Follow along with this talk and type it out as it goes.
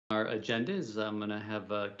Our agenda is I'm going to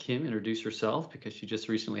have Kim introduce herself because she just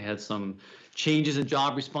recently had some changes in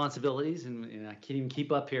job responsibilities, and I can't even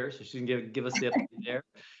keep up here, so she can give us the update there.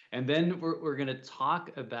 And then we're going to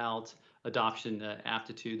talk about adoption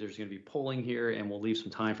aptitude. There's going to be polling here, and we'll leave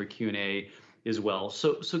some time for Q&A as well.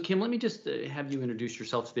 So Kim, let me just have you introduce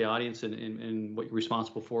yourself to the audience and what you're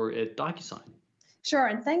responsible for at DocuSign. Sure,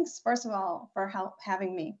 and thanks, first of all, for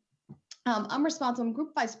having me. I'm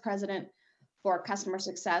Group Vice President for Customer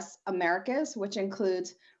Success Americas, which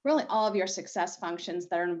includes really all of your success functions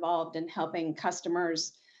that are involved in helping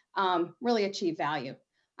customers really achieve value.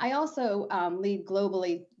 I also lead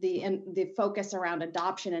globally the focus around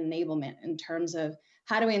adoption and enablement in terms of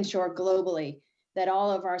how do we ensure globally that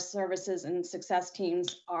all of our services and success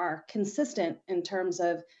teams are consistent in terms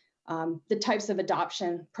of the types of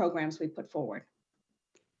adoption programs we put forward.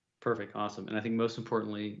 Perfect. Awesome. And I think most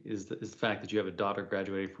importantly is the fact that you have a daughter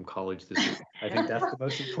graduating from college this year. I think that's the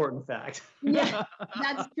most important fact. Yeah,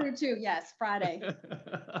 that's true too. Yes, Friday.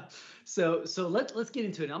 So let's get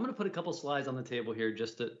into it. I'm going to put a couple slides on the table here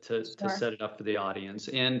just to set it up for the audience.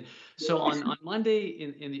 And so on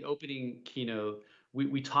Monday in the opening keynote,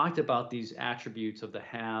 we talked about these attributes of the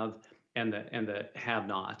have and the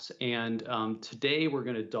have-nots. And today we're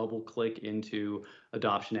going to double click into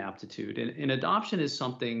adoption aptitude. And adoption is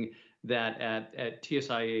something that at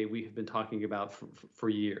TSIA we have been talking about for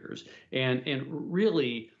years. And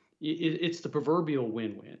really, it's the proverbial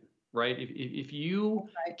win-win, right? If you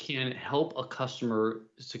can help a customer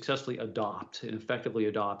successfully adopt and effectively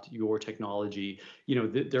adopt your technology,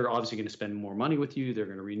 they're obviously going to spend more money with you, they're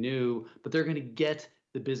going to renew, but they're going to get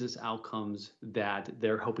the business outcomes that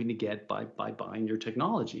they're hoping to get by buying your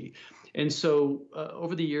technology. And so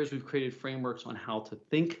over the years, we've created frameworks on how to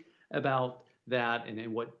think about that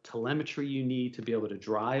and what telemetry you need to be able to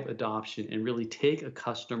drive adoption and really take a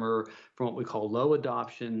customer from what we call low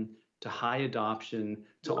adoption to high adoption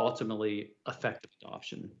to ultimately effective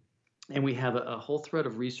adoption. And we have a whole thread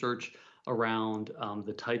of research around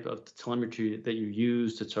the type of telemetry that you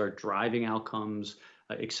use to start driving outcomes,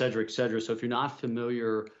 et cetera, et cetera. So if you're not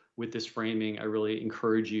familiar with this framing, I really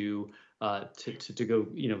encourage you to go,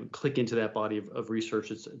 click into that body of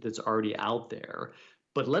research that's already out there.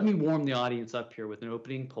 But let me warm the audience up here with an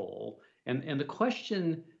opening poll. And the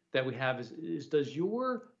question that we have is does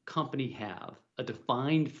your company have a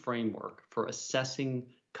defined framework for assessing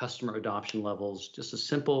customer adoption levels? Just a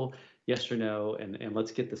simple yes or no, and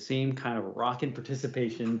let's get the same kind of rockin'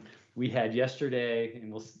 participation we had yesterday, and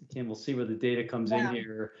we'll see where the data comes in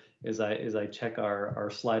here as I check our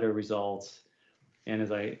Slido results, and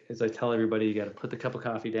as I tell everybody, you got to put the cup of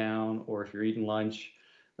coffee down, or if you're eating lunch,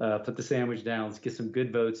 put the sandwich down. Let's get some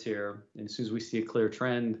good votes here, and as soon as we see a clear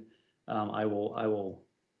trend, I will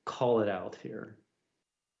call it out here.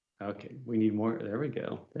 Okay, we need more. There we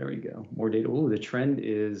go. More data. Ooh, the trend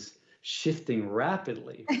is shifting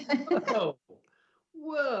rapidly.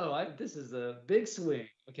 Whoa! This is a big swing.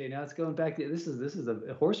 Okay, now it's going back to this is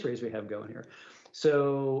a horse race we have going here.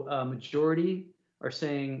 So majority are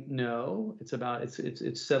saying no.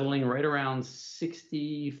 It's settling right around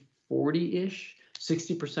 60-40-ish.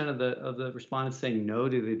 60% of the respondents saying no,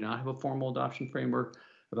 they do not have a formal adoption framework.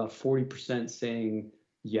 About 40% saying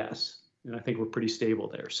yes. And I think we're pretty stable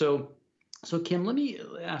there. So Kim, let me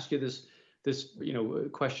ask you this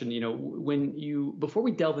question. Before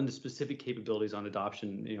we delve into specific capabilities on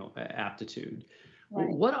adoption, aptitude,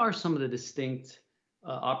 what are some of the distinct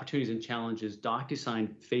opportunities and challenges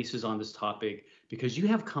DocuSign faces on this topic? Because you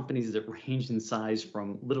have companies that range in size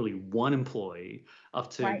from literally one employee up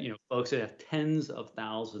to folks that have tens of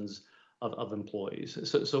thousands of employees.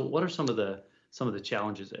 So what are some of the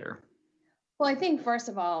challenges there? Well, I think, first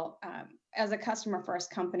of all, as a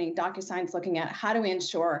customer-first company, DocuSign's looking at how do we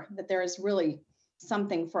ensure that there is really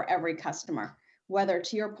something for every customer, whether,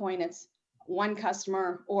 to your point, it's one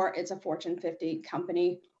customer or it's a Fortune 50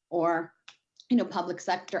 company or public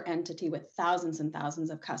sector entity with thousands and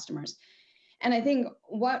thousands of customers. And I think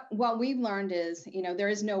what we've learned is, there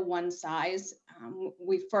is no one size.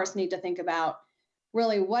 We first need to think about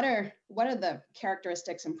really what are the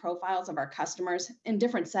characteristics and profiles of our customers in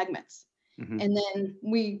different segments. And then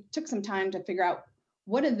we took some time to figure out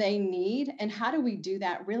what do they need and how do we do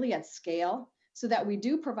that really at scale so that we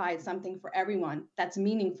do provide something for everyone that's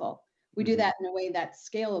meaningful. We do that in a way that's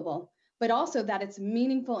scalable, but also that it's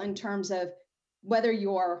meaningful in terms of whether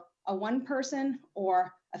you're a one person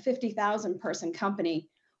or a 50,000 person company,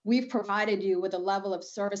 we've provided you with a level of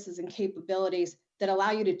services and capabilities that allow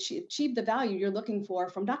you to achieve the value you're looking for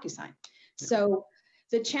from DocuSign. So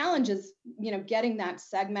the challenge is, getting that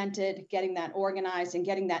segmented, getting that organized, and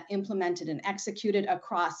getting that implemented and executed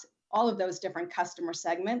across all of those different customer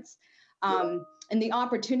segments. And the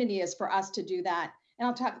opportunity is for us to do that. And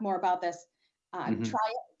I'll talk more about this.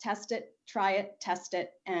 Try it, test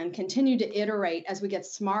it, and continue to iterate as we get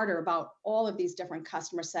smarter about all of these different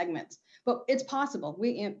customer segments. But it's possible.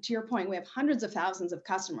 To your point, we have hundreds of thousands of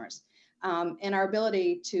customers, and our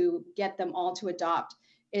ability to get them all to adopt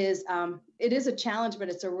it is a challenge, but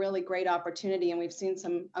it's a really great opportunity. And we've seen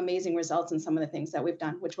some amazing results in some of the things that we've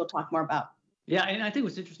done, which we'll talk more about. Yeah, and I think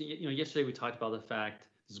what's interesting, yesterday we talked about the fact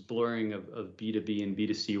this blurring of B2B and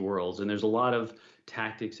B2C worlds, and there's a lot of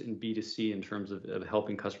tactics in B2C in terms of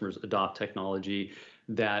helping customers adopt technology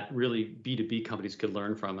that really B2B companies could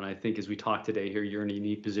learn from. And I think as we talk today here, you're in a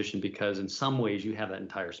unique position because in some ways you have that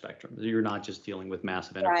entire spectrum. You're not just dealing with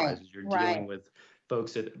massive enterprises, you're dealing with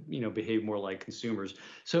folks that behave more like consumers.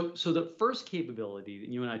 So the first capability that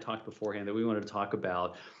you and I talked beforehand that we wanted to talk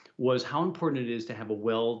about was how important it is to have a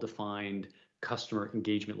well-defined customer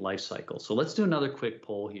engagement lifecycle. So let's do another quick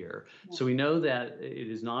poll here. So we know that it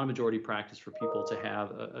is not a majority practice for people to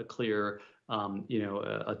have a clear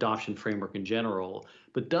adoption framework in general,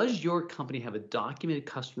 but does your company have a documented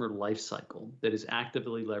customer lifecycle that is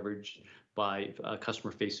actively leveraged by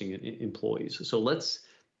customer-facing employees? So let's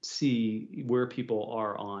see where people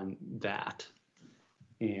are on that.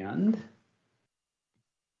 And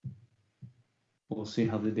we'll see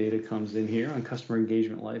how the data comes in here on customer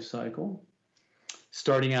engagement lifecycle.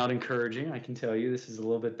 Starting out encouraging, I can tell you this is a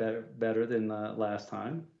little bit better than last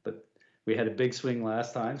time, but we had a big swing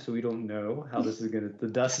last time, so we don't know how this is the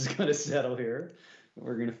dust is gonna settle here.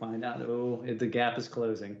 We're gonna find out. Oh, the gap is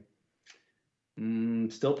closing.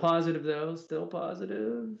 Still positive though, still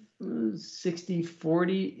positive.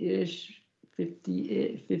 60-40-ish,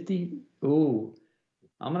 50. Oh,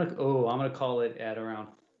 I'm gonna call it at around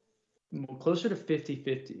closer to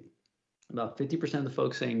 50-50. About 50% of the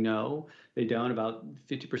folks saying no, they don't. About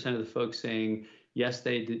 50% of the folks saying yes,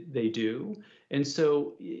 they do. And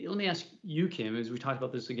so let me ask you, Kim, as we talked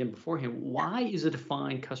about this again beforehand, why is a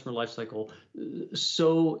defined customer lifecycle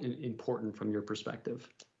so important from your perspective?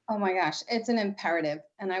 Oh my gosh, it's an imperative.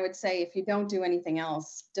 And I would say if you don't do anything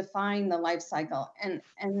else, define the life cycle. And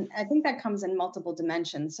I think that comes in multiple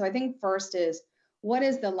dimensions. So I think first is, what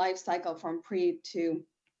is the life cycle from pre to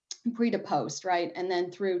post, right? And then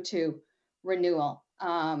through to renewal.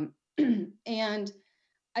 And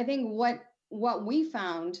I think what we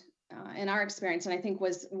found in our experience, and I think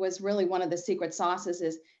was really one of the secret sauces,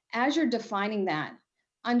 is as you're defining that,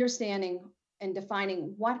 understanding and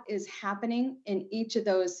defining what is happening in each of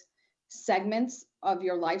those segments of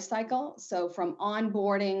your life cycle. So from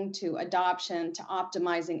onboarding to adoption to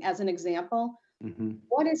optimizing, as an example,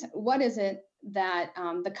 what is it that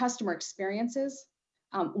the customer experiences?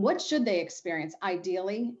 What should they experience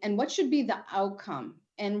ideally? And what should be the outcome?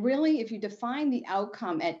 And really, if you define the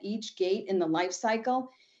outcome at each gate in the life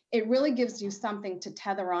cycle, it really gives you something to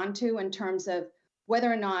tether onto in terms of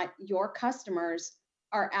whether or not your customers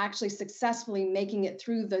are actually successfully making it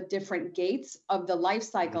through the different gates of the life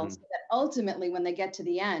cycle, so that ultimately when they get to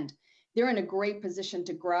the end, they're in a great position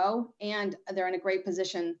to grow, and they're in a great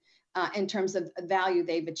position in terms of value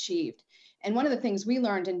they've achieved. And one of the things we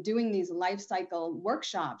learned in doing these life cycle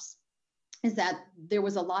workshops is that there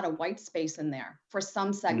was a lot of white space in there for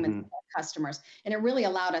some segments of our customers. And it really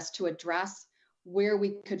allowed us to address where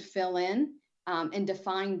we could fill in and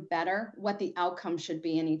define better what the outcome should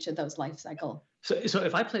be in each of those life cycle. So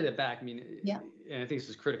if I play that back, I mean, and I think this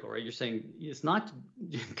is critical, right? You're saying it's not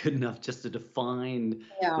good enough just to define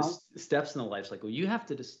the steps in the life cycle. You have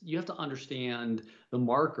to understand the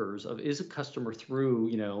markers of, is a customer through,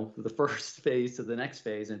 the first phase to the next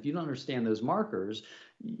phase. And if you don't understand those markers,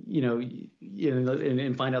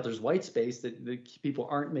 and find out there's white space that people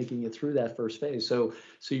aren't making it through that first phase. So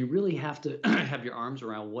you really have to have your arms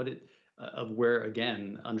around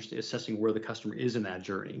assessing where the customer is in that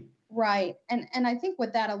journey. Right. And I think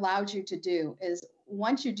what that allows you to do is,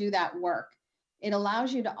 once you do that work, it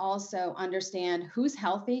allows you to also understand who's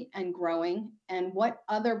healthy and growing and what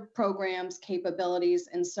other programs, capabilities,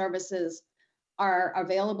 and services are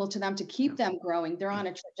available to them to keep them growing. They're on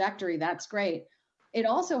a trajectory. That's great. It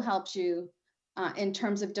also helps you in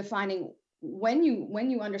terms of defining when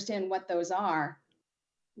you understand what those are,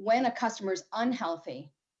 when a customer is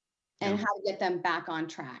unhealthy, and how to get them back on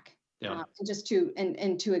track. Just two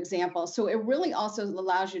examples. So it really also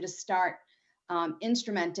allows you to start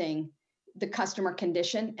instrumenting the customer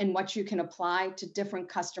condition and what you can apply to different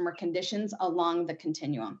customer conditions along the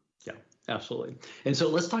continuum. Yeah, absolutely. And so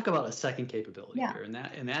let's talk about a second capability here,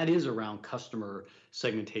 and that is around customer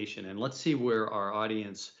segmentation. And let's see where our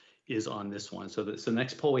audience is on this one. So the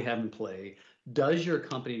next poll we have in play, does your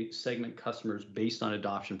company segment customers based on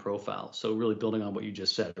adoption profile? So really building on what you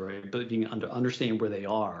just said, right? But being understanding where they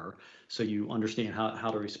are, so you understand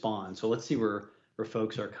how to respond. So let's see where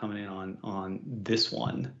folks are coming in on this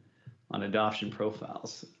one, on adoption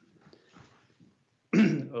profiles.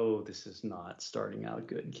 Oh, this is not starting out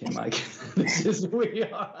good, Kim. I guess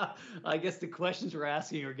the questions we're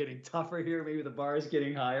asking are getting tougher here. Maybe the bar is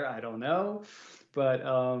getting higher. I don't know, but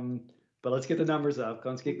let's get the numbers up.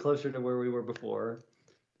 Let's get closer to where we were before.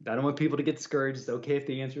 I don't want people to get discouraged. It's okay if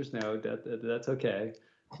the answer is no. That's okay.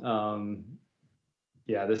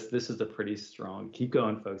 Yeah, this is a pretty strong. Keep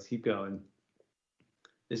going, folks. Keep going.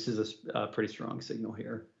 This is a pretty strong signal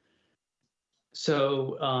here.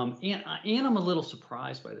 So, and I'm a little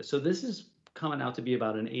surprised by this. So this is coming out to be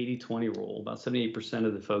about an 80-20 rule. About 78%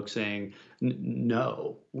 of the folks saying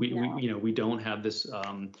no, we don't have this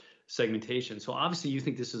segmentation. So obviously, you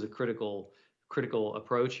think this is a critical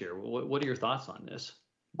approach here. What are your thoughts on this?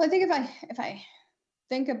 Well, I think if I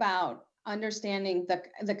think about understanding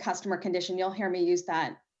the customer condition, you'll hear me use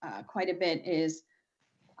that quite a bit. Is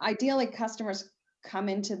ideally customers come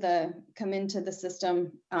into the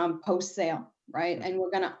system post sale, right? And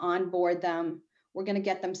we're going to onboard them. We're going to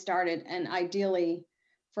get them started, and ideally,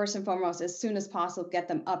 first and foremost, as soon as possible, get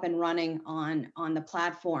them up and running on the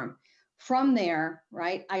platform. From there,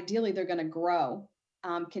 right? Ideally, they're going to grow,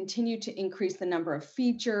 continue to increase the number of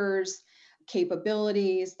features,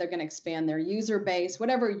 capabilities. They're going to expand their user base,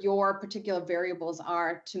 whatever your particular variables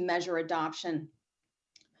are to measure adoption.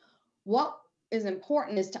 What is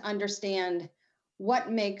important is to understand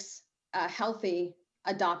what makes a healthy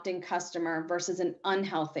adopting customer versus an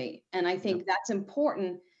unhealthy. And I think that's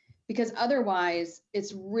important because otherwise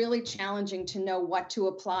it's really challenging to know what to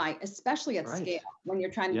apply, especially at scale when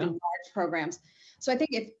you're trying to do large programs. So I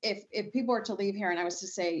think if people are to leave here and I was to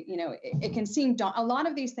say, it can seem, a lot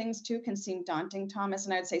of these things too can seem daunting, Thomas,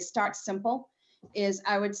 and I would say start simple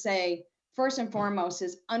I would say, first and foremost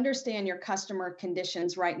is understand your customer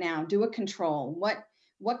conditions right now. Do a control.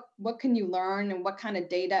 What can you learn and what kind of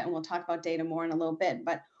data, and we'll talk about data more in a little bit,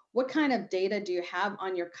 but what kind of data do you have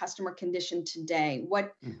on your customer condition today?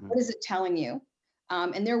 What is it telling you?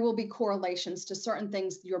 And there will be correlations to certain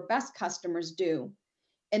things your best customers do.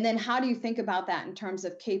 And then how do you think about that in terms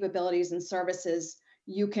of capabilities and services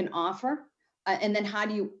you can offer? And then how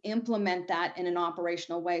do you implement that in an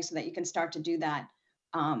operational way so that you can start to do that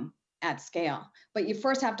at scale? But you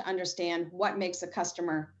first have to understand what makes a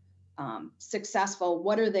customer successful.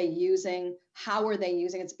 What are they using? How are they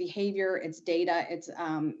using its behavior, its data,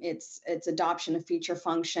 its adoption of feature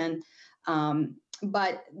function?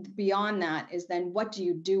 But beyond that is then what do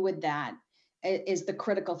you do with that is the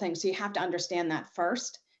critical thing. So you have to understand that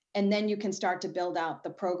first, and then you can start to build out the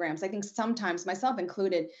programs. I think sometimes, myself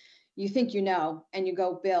included, you think and you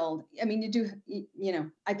go build. I mean, you do,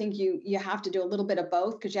 I think you have to do a little bit of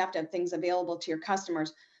both because you have to have things available to your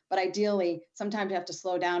customers. But ideally, sometimes you have to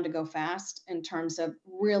slow down to go fast in terms of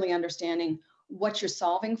really understanding what you're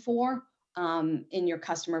solving for in your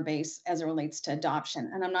customer base as it relates to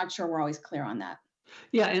adoption. And I'm not sure we're always clear on that.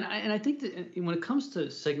 Yeah, and I think that when it comes to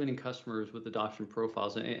segmenting customers with adoption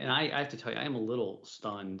profiles, and I have to tell you, I am a little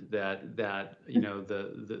stunned that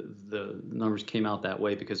the numbers came out that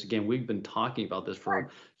way, because again, we've been talking about this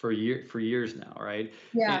for years now, right?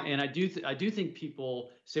 Yeah. And I do think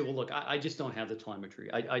people say, well, look, I just don't have the telemetry.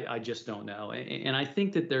 I just don't know. And I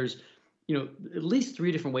think that there's at least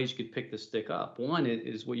 3 different ways you could pick this stick up. One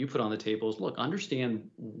is what you put on the table is, look, understand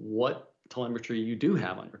what telemetry you do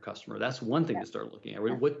have on your customer. That's one thing to start looking at.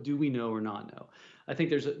 What do we know or not know? I think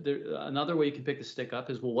there's another way you can pick the stick up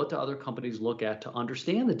is, well, what do other companies look at to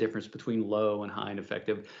understand the difference between low and high and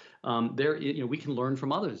effective? We can learn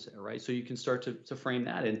from others, right? So you can start to frame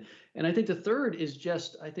that in. And I think the third is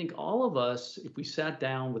just, I think all of us, if we sat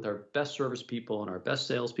down with our best service people and our best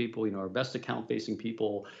sales people, our best account facing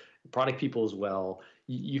people, product people as well,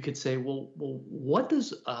 you could say, well, what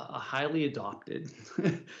does a highly adopted,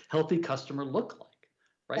 healthy customer look like,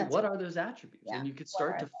 right? What are those attributes? And you could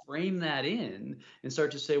start to frame that in and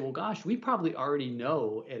start to say, well, gosh, we probably already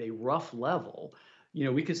know at a rough level,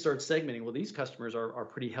 we could start segmenting. Well, these customers are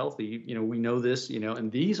pretty healthy. We know this,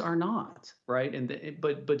 and these are not, right?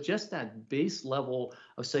 But just that base level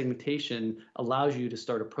of segmentation allows you to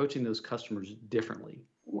start approaching those customers differently.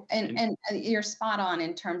 And you're spot on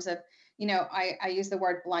in terms of, I use the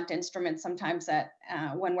word blunt instrument sometimes that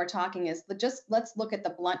when we're talking is let's look at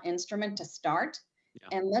the blunt instrument to start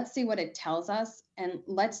and let's see what it tells us and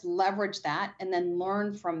let's leverage that and then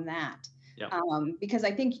learn from that. Because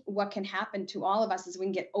I think what can happen to all of us is we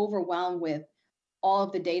can get overwhelmed with all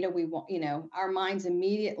of the data we want, our minds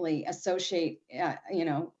immediately associate,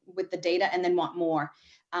 with the data and then want more.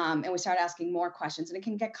 And we start asking more questions, and it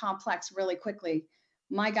can get complex really quickly.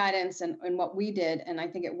 My guidance and what we did, and I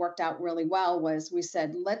think it worked out really well, was we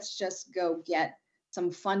said, let's just go get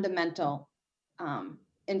some fundamental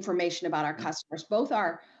information about our customers, both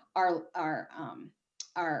our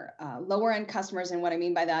lower end customers. And what I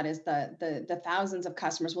mean by that is the thousands of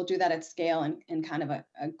customers. We'll do that at scale and kind of a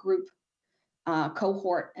group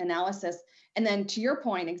cohort analysis. And then to your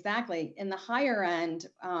point, exactly, in the higher end,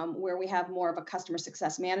 where we have more of a customer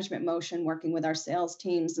success management motion, working with our sales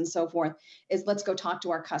teams and so forth, is let's go talk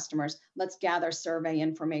to our customers. Let's gather survey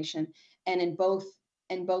information. And in both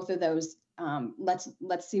of those,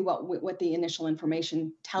 let's see what the initial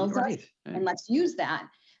information tells us, and let's use that.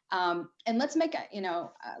 And let's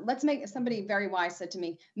make somebody very wise said to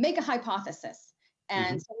me, make a hypothesis.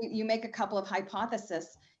 And so you make a couple of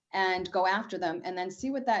hypotheses and go after them, and then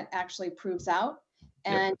see what that actually proves out,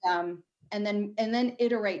 and then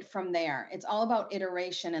iterate from there. It's all about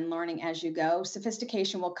iteration and learning as you go.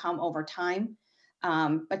 Sophistication will come over time,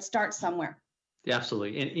 but start somewhere. Yeah,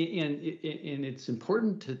 absolutely, and it's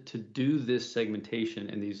important to do this segmentation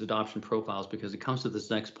and these adoption profiles, because it comes to this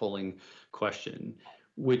next polling question,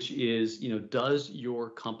 which is, does your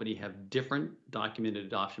company have different documented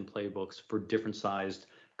adoption playbooks for different sized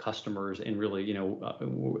customers, and really,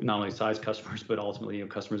 not only size customers, but ultimately,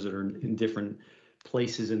 customers that are in different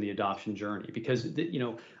places in the adoption journey? Because,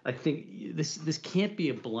 I think this can't be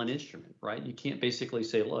a blunt instrument, right? You can't basically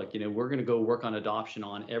say, look, we're going to go work on adoption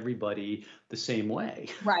on everybody the same way,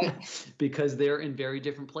 right? Because they're in very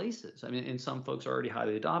different places. I mean, and some folks are already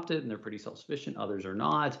highly adopted and they're pretty self-sufficient, others are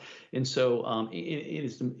not. And so,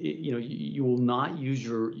 you will not use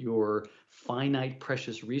your finite,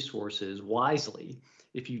 precious resources wisely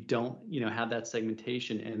if you don't, have that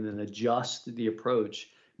segmentation and then adjust the approach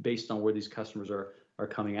based on where these customers are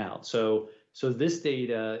coming out. So this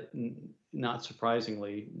data, not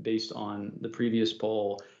surprisingly, based on the previous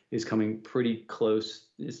poll, is coming pretty close.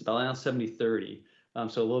 It's about now 70-30.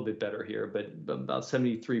 So a little bit better here, but about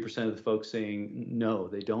 73% of the folks saying no,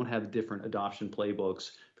 they don't have different adoption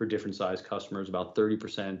playbooks for different size customers. About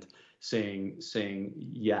 30% saying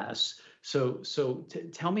yes. So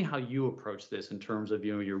tell me how you approach this in terms of,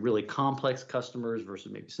 your really complex customers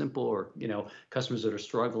versus maybe simple, or, customers that are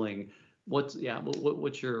struggling. What's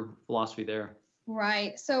your philosophy there?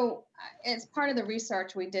 Right. So as part of the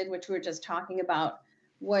research we did, which we were just talking about,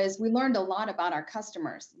 was we learned a lot about our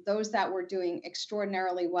customers, those that were doing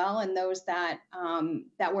extraordinarily well and those that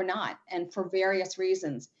were not, and for various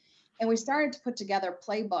reasons. And we started to put together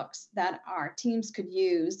playbooks that our teams could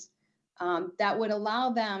use, that would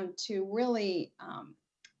allow them to really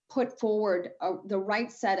put forward the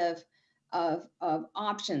right set of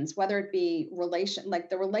options, whether it be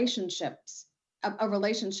relationships, a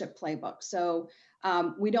relationship playbook. So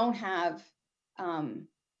we don't have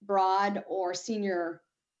broad or senior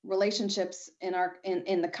relationships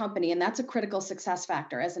in the company, and that's a critical success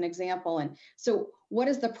factor, as an example. And so what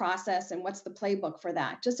is the process and what's the playbook for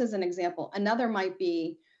that? Just as an example. Another might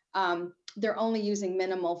be they're only using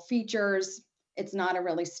minimal features. It's not a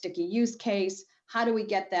really sticky use case. How do we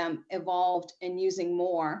get them evolved and using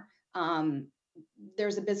more?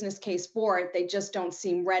 There's a business case for it. They just don't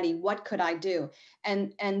seem ready. What could I do?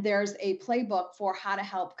 And there's a playbook for how to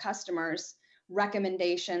help customers,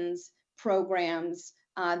 recommendations, programs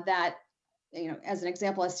that, as an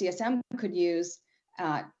example, a CSM could use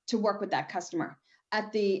to work with that customer.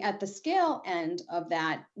 At the scale end of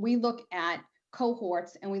that, we look at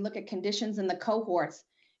cohorts and we look at conditions in the cohorts,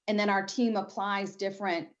 and then our team applies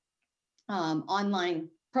different online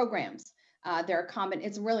programs.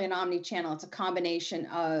 It's really an omni-channel. It's a combination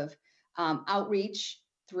of outreach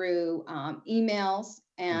through emails,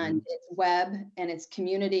 and it's web, and it's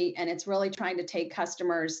community, and it's really trying to take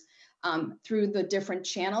customers through the different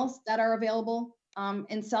channels that are available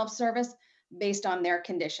in self-service based on their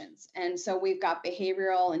conditions. And so we've got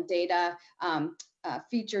behavioral and data,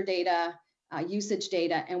 feature data, usage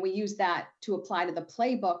data, and we use that to apply to the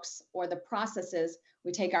playbooks or the processes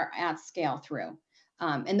we take our at scale through.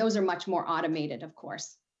 And those are much more automated, of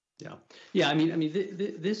course. Yeah. I mean,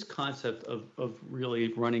 this concept of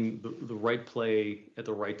really running the right play at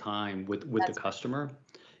the right time with the customer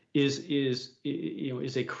is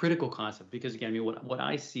a critical concept, because again, I mean, what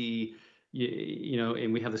I see,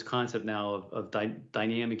 and we have this concept now of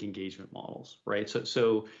dynamic engagement models, right?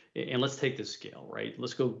 So, and let's take this scale, right?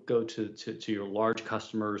 Let's go to your large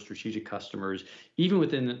customers, strategic customers. Even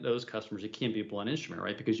within those customers, it can't be a blunt instrument,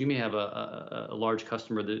 right? Because you may have a large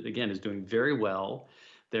customer that, again, is doing very well,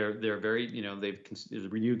 They're very,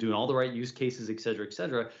 they're doing all the right use cases, et cetera, et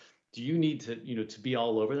cetera. Do you need to, to be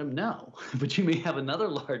all over them? No, but you may have another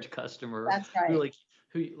large customer That's right.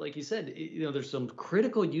 who, like you said, there's some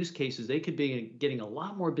critical use cases they could be getting a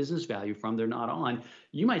lot more business value from. They're not on.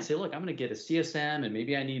 You might say, look, I'm going to get a CSM, and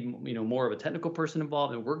maybe I need, more of a technical person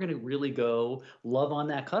involved, and we're going to really go love on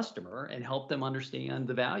that customer and help them understand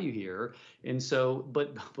the value here. And so,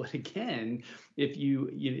 but again, if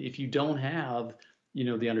you don't have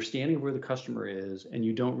the understanding of where the customer is, and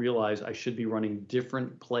you don't realize I should be running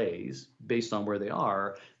different plays based on where they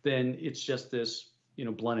are, then it's just this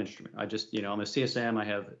blunt instrument. I'm a CSM. I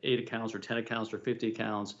have 8 accounts or 10 accounts or 50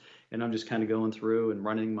 accounts, and I'm just kind of going through and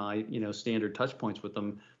running my standard touch points with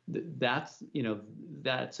them. That's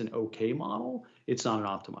an okay model. It's not an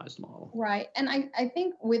optimized model. Right. And I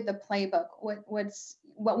think with the playbook,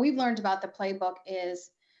 what we've learned about the playbook is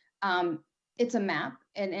it's a map,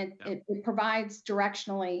 and it provides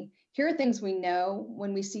directionally. Here are things we know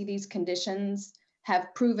when we see these conditions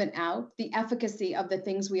have proven out, the efficacy of the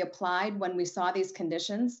things we applied when we saw these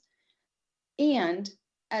conditions. And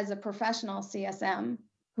as a professional CSM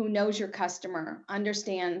who knows your customer,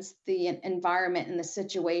 understands the environment and the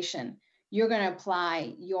situation, you're going to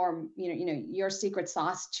apply your secret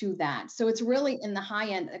sauce to that. So it's really in the high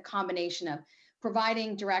end, a combination of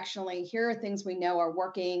providing directionally, here are things we know are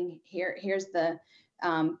working. Here's the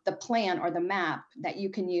plan or the map that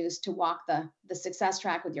you can use to walk the success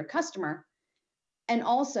track with your customer. And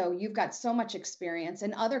also, you've got so much experience,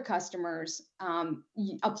 and other customers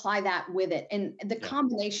apply that with it. And the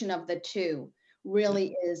combination of the two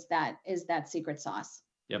really is that secret sauce.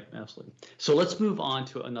 Yep, absolutely. So let's move on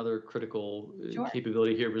to another critical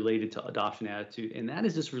capability here related to adoption attitude, and that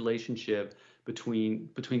is this relationship between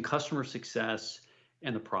customer success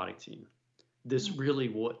and the product team. This really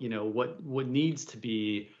what needs to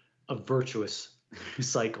be a virtuous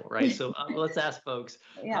cycle, right? So let's ask folks,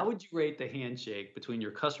 how would you rate the handshake between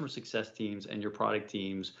your customer success teams and your product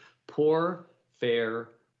teams? Poor, fair,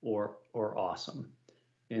 or awesome?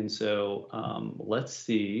 And so let's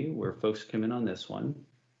see where folks come in on this one.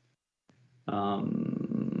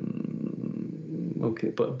 Okay,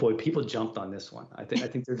 but boy, people jumped on this one. I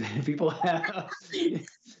think people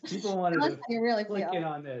wanted to really click in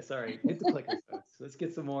on this. All right, hit the clicker, folks. Let's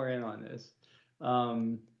get some more in on this.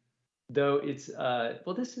 Though it's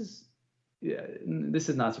this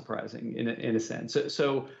is not surprising in a sense.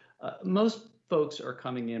 So most folks are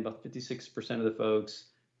coming in, about 56% of the folks,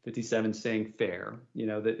 57 saying fair.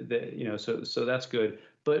 So that's good.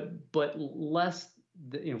 But less,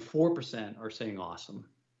 4% are saying awesome.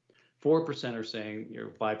 4% are saying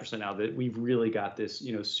 5% now that we've really got this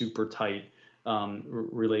super tight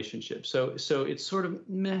relationship. So it's sort of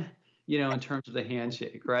meh. In terms of the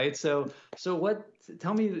handshake, right? So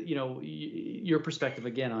tell me, your perspective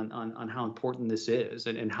again on how important this is,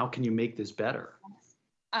 and how can you make this better?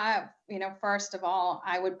 First of all,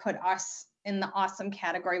 I would put us in the awesome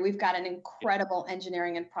category. We've got an incredible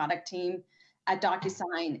engineering and product team at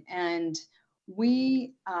DocuSign, and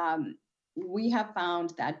we have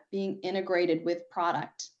found that being integrated with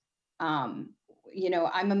product, I'm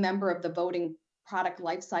a member of the voting product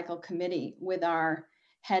lifecycle committee with our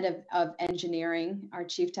head of engineering, our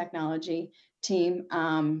chief technology team.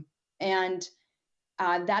 And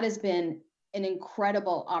that has been an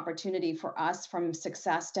incredible opportunity for us from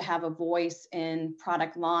success to have a voice in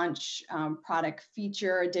product launch, product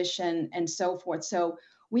feature addition, and so forth. So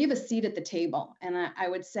we have a seat at the table. And I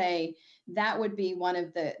would say that would be one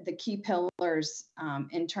of the key pillars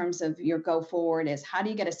in terms of your go forward is how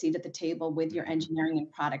do you get a seat at the table with your engineering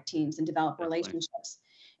and product teams and develop relationships?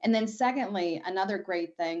 And then secondly, another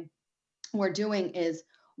great thing we're doing is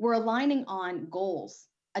we're aligning on goals,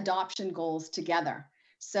 adoption goals together.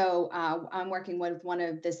 So I'm working with one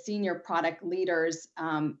of the senior product leaders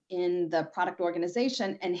in the product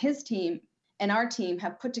organization, and his team and our team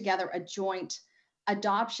have put together a joint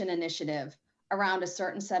adoption initiative around a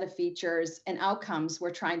certain set of features and outcomes we're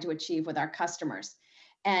trying to achieve with our customers.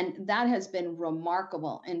 And that has been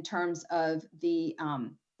remarkable in terms of the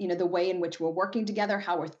way in which we're working together,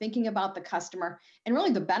 how we're thinking about the customer, and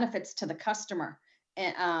really the benefits to the customer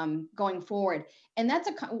going forward. And that's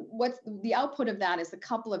what's the output of that is a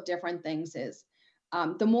couple of different things is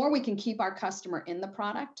the more we can keep our customer in the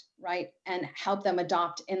product, right, and help them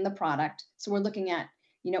adopt in the product. So we're looking at,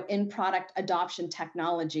 in product adoption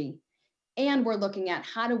technology, and we're looking at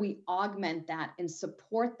how do we augment that and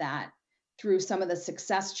support that through some of the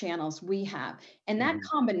success channels we have. And that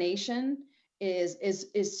combination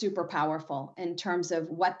is super powerful in terms of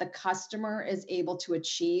what the customer is able to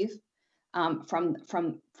achieve from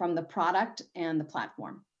the product and the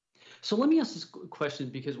platform. So let me ask this question,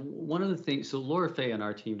 because one of the things, so Laura Faye on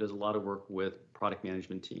our team does a lot of work with product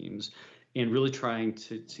management teams and really trying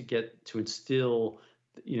to get to instill,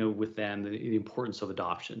 with them the importance of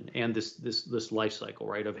adoption and this life cycle,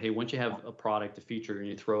 right? Of, hey, once you have a product, a feature, and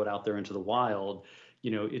you throw it out there into the wild,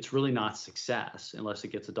 it's really not success unless it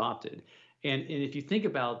gets adopted. And if you think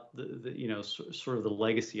about sort of the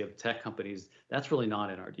legacy of tech companies, that's really not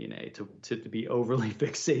in our DNA to be overly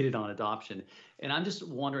fixated on adoption. And I'm just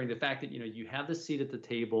wondering, the fact that you have the seat at the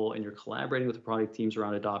table and you're collaborating with the product teams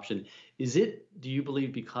around adoption, do you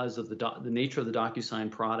believe because of the nature of the DocuSign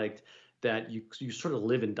product that you sort of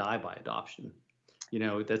live and die by adoption?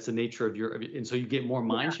 That's the nature of and so you get more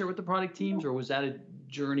mind share with the product teams, or was that a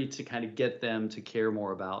journey to kind of get them to care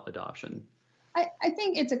more about adoption? I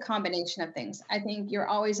think it's a combination of things. I think you're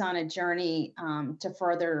always on a journey to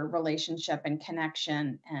further relationship and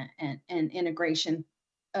connection and integration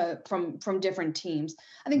from different teams.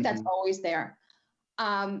 I think that's always there.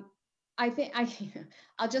 I think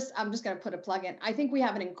I'm just going to put a plug in. I think we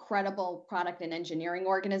have an incredible product and engineering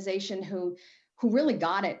organization who really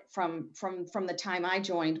got it from the time I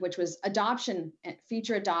joined, which was adoption,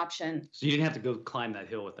 feature adoption. So you didn't have to go climb that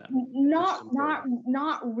hill with them.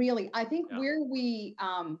 Not really. I think where we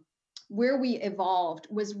evolved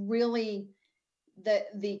was really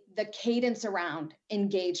the cadence around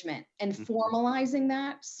engagement and formalizing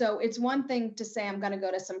that. So it's one thing to say, I'm going to go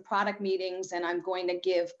to some product meetings and I'm going to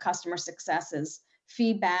give customer successes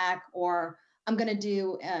feedback, or I'm going to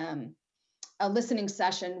do a listening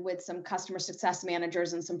session with some customer success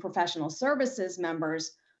managers and some professional services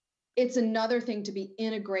members. It's another thing to be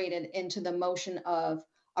integrated into the motion of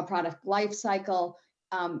a product life cycle,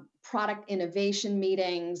 product innovation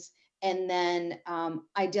meetings, and then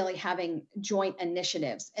ideally having joint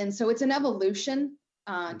initiatives. And so it's an evolution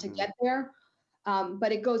to get there,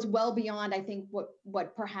 but it goes well beyond, I think,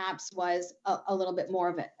 what perhaps was a little bit more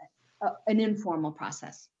of an informal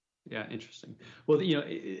process. Yeah, interesting. Well,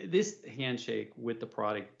 this handshake with the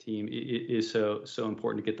product team is so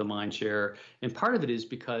important to get the mind share, and part of it is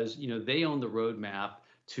because they own the roadmap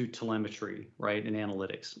to telemetry, right, and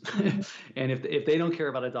analytics. And if they don't care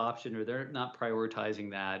about adoption, or they're not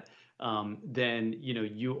prioritizing that, then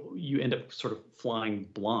you end up sort of flying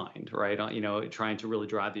blind, right? Trying to really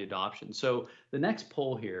drive the adoption. So the next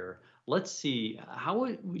poll here, let's see, how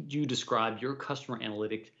would you describe your customer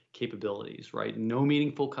analytic capabilities, right? No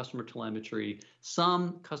meaningful customer telemetry,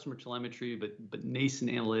 some customer telemetry, but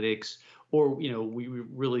nascent analytics, or we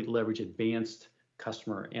really leverage advanced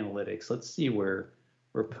customer analytics. Let's see where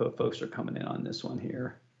folks are coming in on this one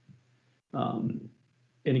here. And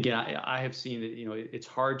again, I have seen that it's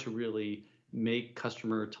hard to really make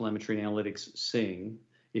customer telemetry and analytics sing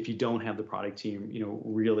if you don't have the product team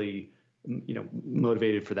really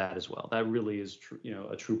motivated for that as well. That really is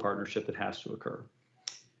a true partnership that has to occur.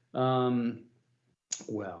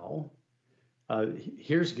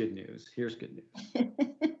 Here's good news.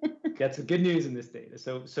 Got some good news in this data.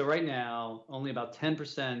 So right now, only about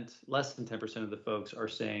 10%, less than 10% of the folks are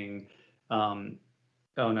saying, oh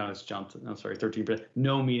no, it's jumped. I'm sorry, 13%.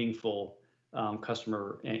 No meaningful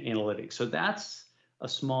customer analytics. So that's a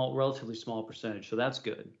relatively small percentage. So that's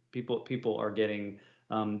good. People are getting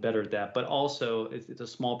better at that. But also, it's a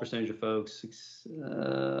small percentage of folks,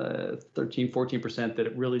 13, 14%,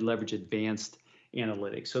 that really leverage advanced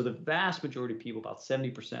analytics. So the vast majority of people, about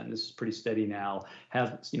 70%, and this is pretty steady now,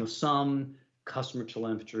 have some customer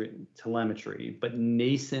telemetry, but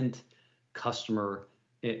nascent customer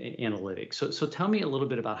analytics. So tell me a little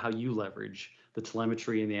bit about how you leverage the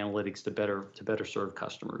telemetry and the analytics to better serve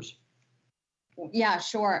customers. Yeah,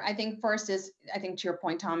 sure. I think first to your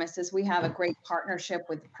point, Thomas, is we have a great partnership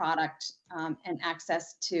with product and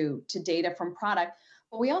access to data from product,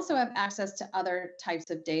 but we also have access to other types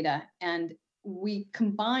of data. And we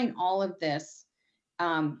combine all of this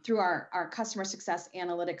through our customer success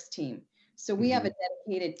analytics team. So we have a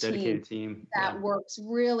dedicated team that works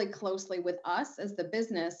really closely with us as the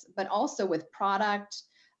business, but also with product.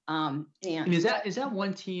 And is that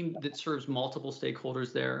one team that serves multiple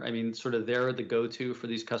stakeholders there? I mean, sort of they're the go-to for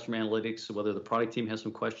these customer analytics, whether the product team has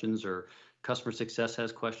some questions or customer success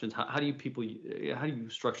has questions. How do you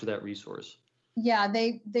structure that resource? Yeah,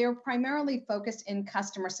 they're primarily focused in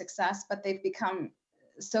customer success, but they've become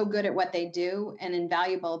so good at what they do and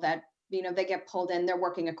invaluable that they get pulled in. They're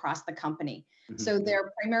working across the company. So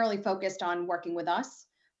they're primarily focused on working with us,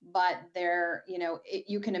 but they're,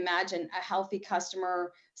 you can imagine a healthy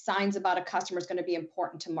customer, signs about a customer is going to be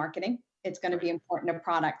important to marketing. It's going to be important to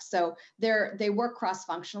product. So they work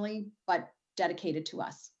cross-functionally, but dedicated to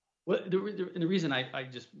us. Well, and the reason I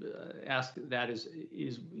just ask that is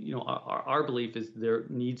our belief is there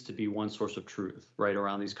needs to be one source of truth, right,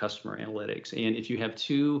 around these customer analytics. And if you have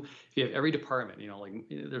every department, like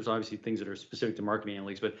there's obviously things that are specific to marketing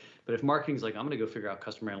analytics, but if marketing's like, I'm going to go figure out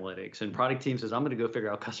customer analytics, and product team says, I'm going to go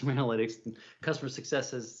figure out customer analytics, and customer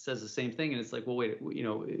success says the same thing, and it's like, well, wait,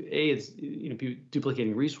 it's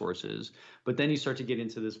duplicating resources, but then you start to get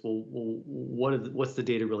into this, well, what's the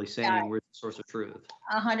data really saying? Where's the source of truth?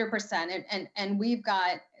 100%. And we've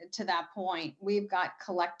got, to that point, we've got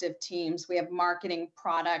collective teams. We have marketing,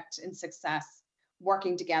 product, and success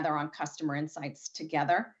working together on customer insights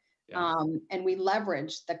together. Yeah. And we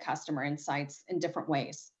leverage the customer insights in different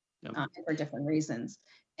ways, for different reasons.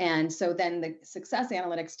 And so then the success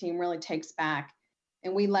analytics team really takes back,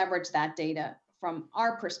 and we leverage that data from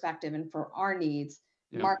our perspective and for our needs.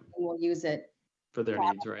 Yeah. Marketing will use it for their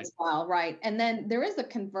needs, right? As well, right. And then there is a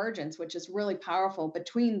convergence, which is really powerful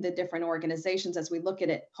between the different organizations as we look at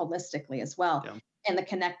it holistically as well, and the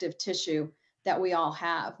connective tissue that we all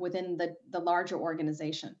have within the larger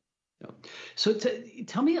organization. Yeah. So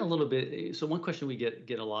tell me a little bit. So one question we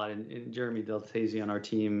get a lot, and Jeremy Deltesi on our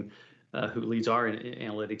team, who leads our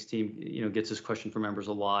analytics team, gets this question from members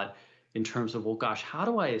a lot in terms of, well, gosh, how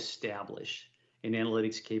do I establish an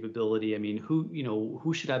analytics capability? I mean,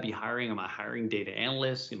 who should I be hiring? Am I hiring data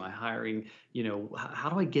analysts? Am I hiring, how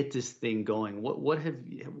do I get this thing going? What have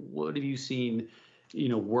you seen,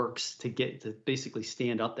 works to basically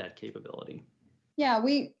stand up that capability? Yeah,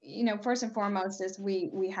 we, first and foremost is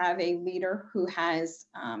we have a leader who has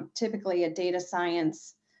typically a data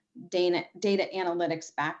science, data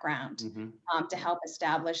analytics background, to help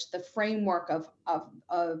establish the framework of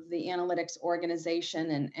the analytics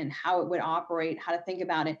organization and how it would operate, how to think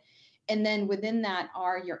about it. And then within that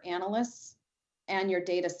are your analysts and your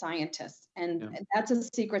data scientists. And that's a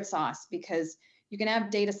secret sauce, because you can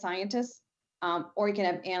have data scientists or you can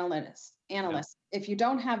have analysts. If you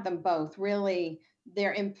don't have them both, really,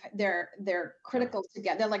 they're critical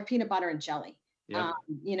together. They're like peanut butter and jelly.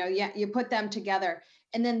 You put them together,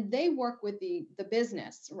 and then they work with the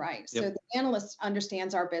business, right? So the analyst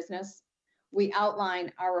understands our business. We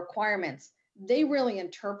outline our requirements. They really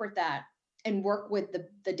interpret that and work with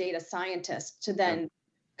the data scientist to then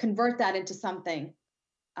convert that into something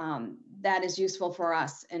that is useful for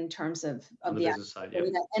us in terms of the business side.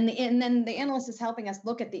 And then the analyst is helping us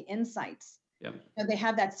look at the insights. So they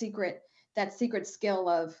have that secret skill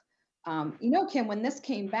of, Kim, when this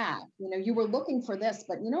came back, you were looking for this,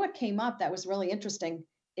 but what came up that was really interesting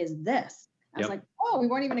is this. I was like, oh, we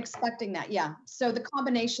weren't even expecting that. Yeah. So the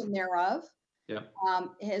combination thereof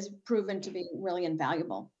has proven to be really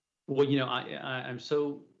invaluable. Well, I'm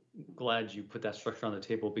so glad you put that structure on the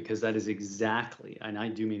table, because that is exactly, and I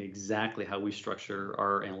do mean exactly, how we structure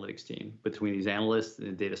our analytics team, between these analysts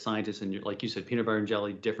and data scientists, and like you said, peanut butter and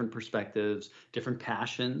jelly, different perspectives, different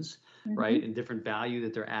passions, right, and different value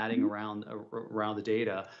that they're adding around the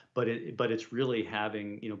data. But it's really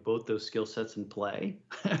having both those skill sets in play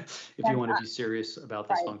if you want to be serious about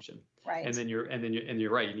this function. Right. And then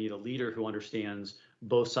you're right. You need a leader who understands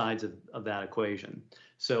both sides of that equation.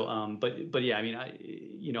 So, but yeah, I mean,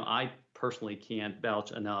 I personally can't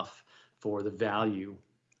vouch enough for the value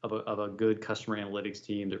of a good customer analytics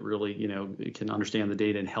team that really, can understand the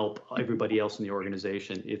data and help everybody else in the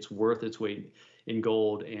organization. It's worth its weight in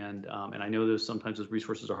gold. And I know sometimes those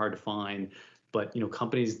resources are hard to find, but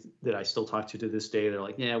companies that I still talk to this day, they're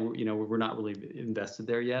like, yeah, we're not really invested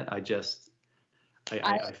there yet. I just can't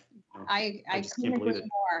believe it.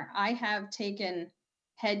 More. I have taken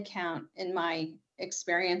headcount in my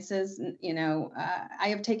experiences. I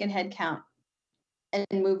have taken headcount and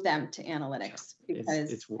moved them to analytics,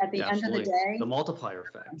 because at the end of the day, the multiplier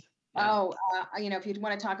effect. If you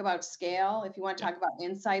want to talk about scale, if you want to talk about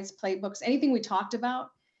insights, playbooks, anything we talked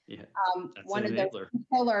about, one of those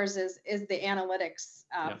pillars is the analytics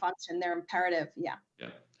function. They're imperative. Yeah.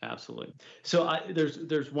 Absolutely. So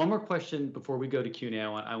there's one more question before we go to Q&A.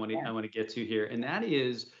 I want to get to here, and that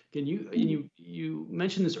is, can you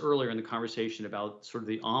mentioned this earlier in the conversation about sort of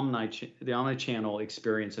the omni-channel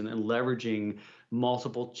experience and leveraging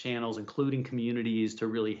multiple channels, including communities, to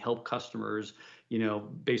really help customers,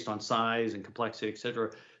 based on size and complexity, et cetera.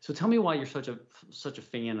 So tell me why you're such a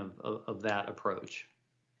fan of that approach.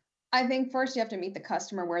 I think first you have to meet the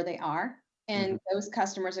customer where they are, and those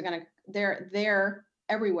customers are they're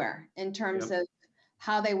everywhere in terms of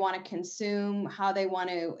how they want to consume, how they want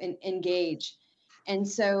to engage. And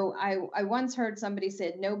so I once heard somebody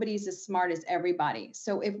said, nobody's as smart as everybody.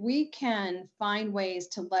 So if we can find ways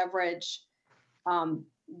to leverage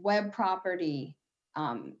web property,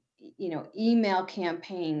 email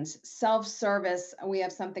campaigns, self-service. We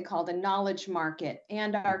have something called a knowledge market,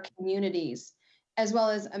 and our communities, as well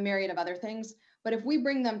as a myriad of other things. But if we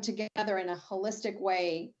bring them together in a holistic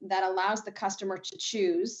way that allows the customer to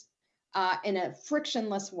choose in a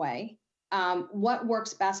frictionless way what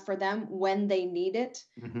works best for them when they need it,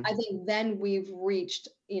 I think then we've reached,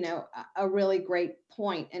 a really great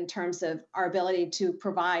point in terms of our ability to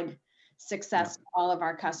provide success to all of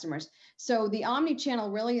our customers. So the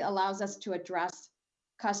omni-channel really allows us to address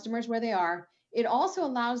customers where they are. It also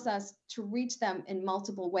allows us to reach them in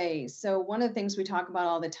multiple ways. So one of the things we talk about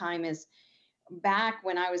all the time is back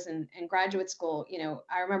when I was in graduate school,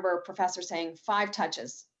 I remember a professor saying 5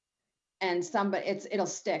 touches and it'll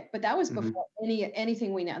stick. But that was before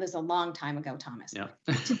anything we know. This is a long time ago, Thomas. Yeah.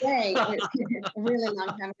 Today, a really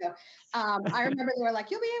long time ago. I remember they were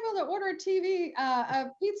like, "You'll be able to order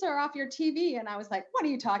a pizza off your TV," and I was like, "What are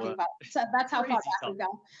you talking about?" So that's how far back we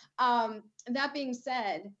go. That being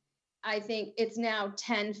said, I think it's now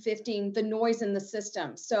 10, 15, the noise in the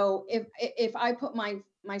system. So if I put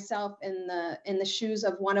myself in the shoes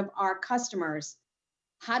of one of our customers,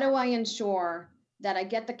 how do I ensure that I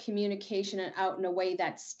get the communication out in a way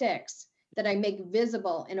that sticks, that I make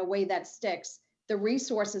visible in a way that sticks, the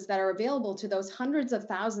resources that are available to those hundreds of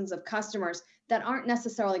thousands of customers that aren't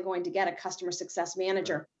necessarily going to get a customer success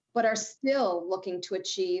manager, but are still looking to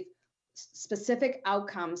achieve specific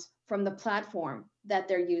outcomes from the platform that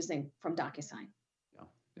they're using from DocuSign.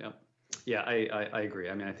 Yeah, I agree.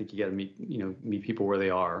 I mean, I think you got to meet people where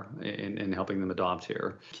they are and helping them adopt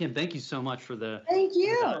here. Kim, thank you so much for the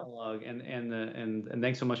dialogue and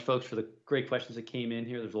thanks so much, folks, for the great questions that came in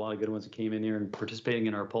here. There's a lot of good ones that came in here and participating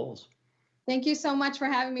in our polls. Thank you so much for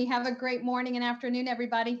having me. Have a great morning and afternoon,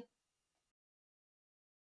 everybody.